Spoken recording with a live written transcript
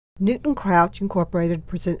Newton Crouch Incorporated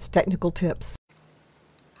presents technical tips.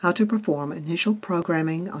 How to perform initial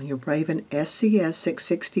programming on your Raven SCS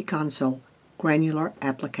 660 console, granular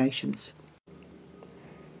applications.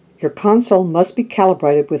 Your console must be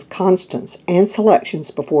calibrated with constants and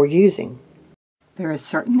selections before using. There is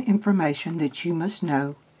certain information that you must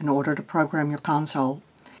know in order to program your console.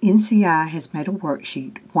 NCI has made a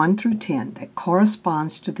worksheet 1 through 10 that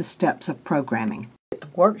corresponds to the steps of programming. The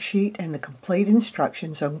worksheet and the complete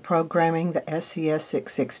instructions on programming the SCS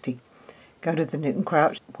 660. Go to the Newton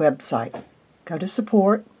Crouch website. Go to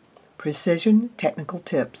Support, Precision Technical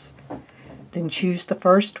Tips. Then choose the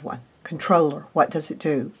first one, Controller, what does it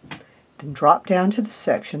do? Then drop down to the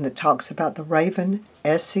section that talks about the Raven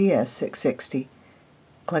SCS 660.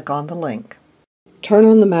 Click on the link. Turn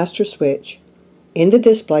on the master switch. In the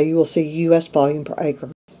display you will see US volume per acre.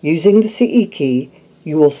 Using the CE key,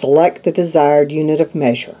 you will select the desired unit of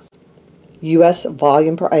measure. US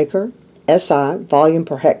volume per acre, SI volume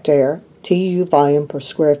per hectare, TU volume per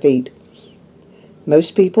square feet.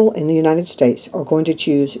 Most people in the United States are going to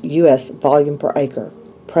choose US volume per acre.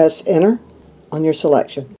 Press Enter on your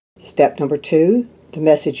selection. Step number 2, the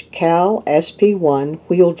message Cal SP1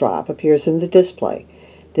 wheel drive appears in the display.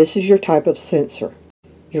 This is your type of sensor.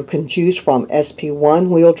 You can choose from SP1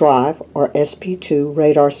 wheel drive or SP2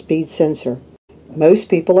 radar speed sensor. Most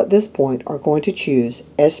people at this point are going to choose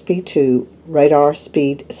SP2 radar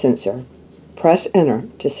speed sensor. Press Enter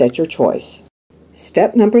to set your choice.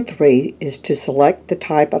 Step number 3 is to select the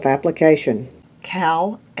type of application.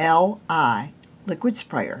 Cal LI liquid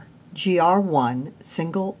sprayer, GR1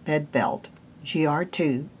 single bed belt,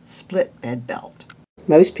 GR2 split bed belt.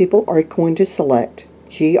 Most people are going to select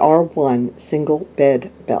GR1 single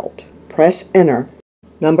bed belt. Press Enter.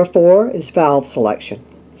 Number 4 is valve selection.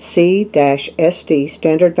 C-SD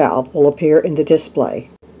standard valve will appear in the display.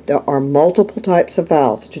 There are multiple types of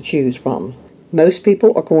valves to choose from. Most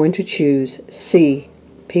people are going to choose C,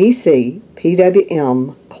 PC,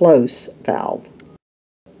 PWM close valve.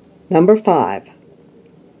 Number 5.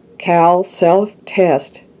 Cal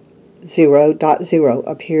self-test 0.0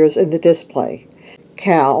 appears in the display.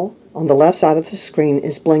 Cal on the left side of the screen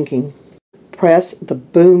is blinking. Press the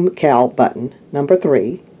Boom Cal button. Number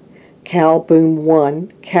 3. Cal Boom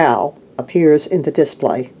 1 Cal appears in the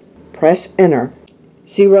display. Press Enter.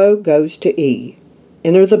 0 goes to E.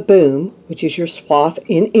 Enter the boom, which is your swath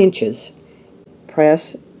in inches.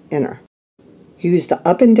 Press Enter. Use the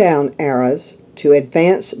up and down arrows to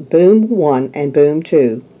advance Boom 1 and Boom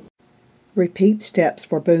 2. Repeat steps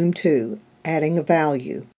for Boom 2, adding a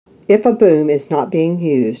value. If a boom is not being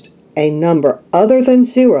used, a number other than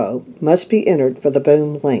 0 must be entered for the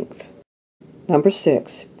boom length. Number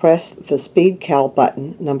 6. Press the Speed Cal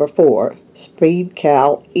button. Number 4. Speed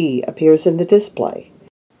Cal E appears in the display.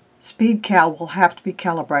 Speed Cal will have to be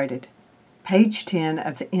calibrated. Page 10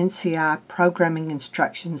 of the NCI programming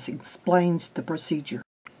instructions explains the procedure.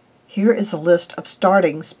 Here is a list of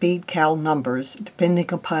starting Speed Cal numbers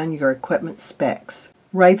depending upon your equipment specs.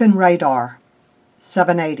 Raven Radar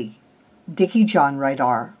 780, Dickie John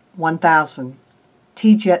Radar 1000,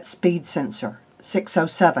 T-Jet Speed Sensor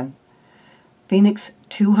 607, Phoenix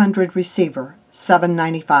 200 Receiver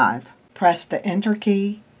 795. Press the Enter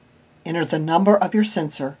key, enter the number of your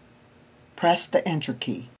sensor, press the Enter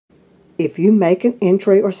key. If you make an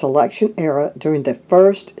entry or selection error during the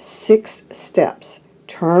first 6 steps,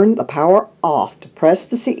 turn the power off to press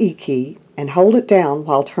the CE key and hold it down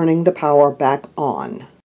while turning the power back on.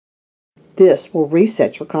 This will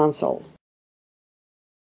reset your console.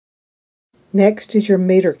 Next is your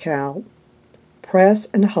meter cal. Press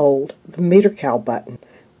and hold the meter cal button.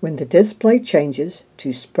 When the display changes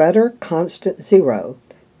to spreader constant 0,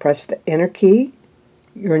 press the Enter key,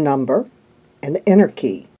 your number, and the Enter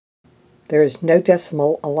key. There is no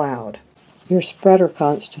decimal allowed. Your spreader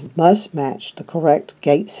constant must match the correct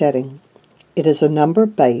gate setting. It is a number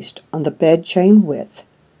based on the bed chain width,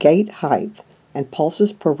 gate height, and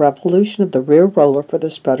pulses per revolution of the rear roller for the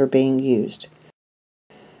spreader being used.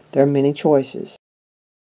 There are many choices.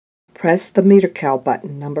 Press the meter cal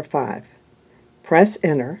button, number 5. Press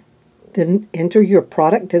Enter, then enter your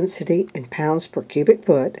product density in pounds per cubic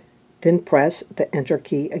foot, then press the Enter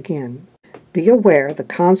key again. Be aware the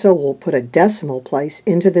console will put a decimal place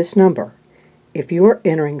into this number. If you are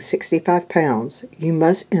entering 65 pounds, you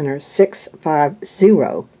must enter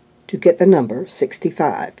 650 to get the number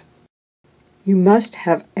 65. You must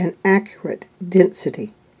have an accurate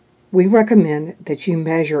density. We recommend that you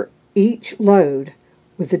measure each load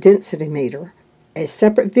with the density meter. A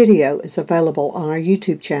separate video is available on our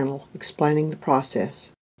YouTube channel explaining the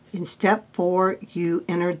process. In step 4, you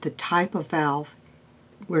entered the type of valve.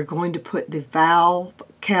 We're going to put the valve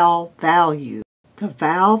cal value. The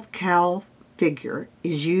valve cal figure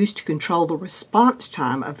is used to control the response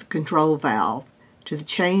time of the control valve to the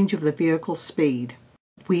change of the vehicle's speed.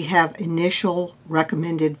 We have initial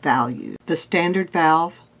recommended values. The standard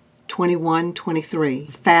valve, 2123.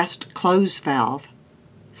 Fast close valve,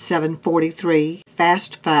 743.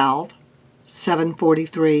 Fast valve,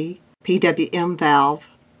 743. PWM valve,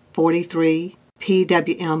 43.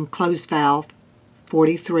 PWM closed valve,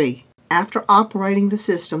 43. After operating the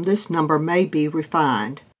system, this number may be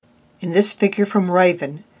refined. In this figure from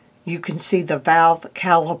Raven, you can see the valve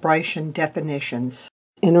calibration definitions.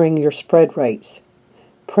 Entering your spread rates.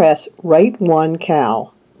 Press Rate 1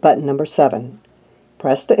 Cal, button number 7.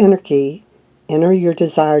 Press the Enter key. Enter your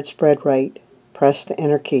desired spread rate. Press the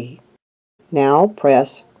Enter key. Now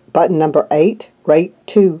press button number 8, Rate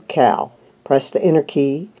 2 Cal. Press the Enter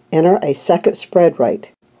key. Enter a second spread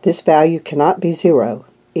rate. This value cannot be 0.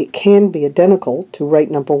 It can be identical to rate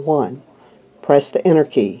number 1. Press the Enter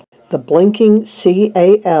key. The blinking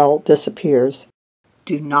CAL disappears.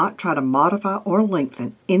 Do not try to modify or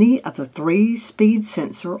lengthen any of the 3 speed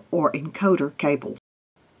sensor or encoder cables.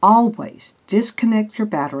 Always disconnect your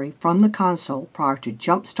battery from the console prior to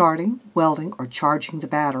jump starting, welding, or charging the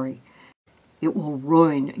battery. It will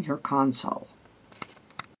ruin your console.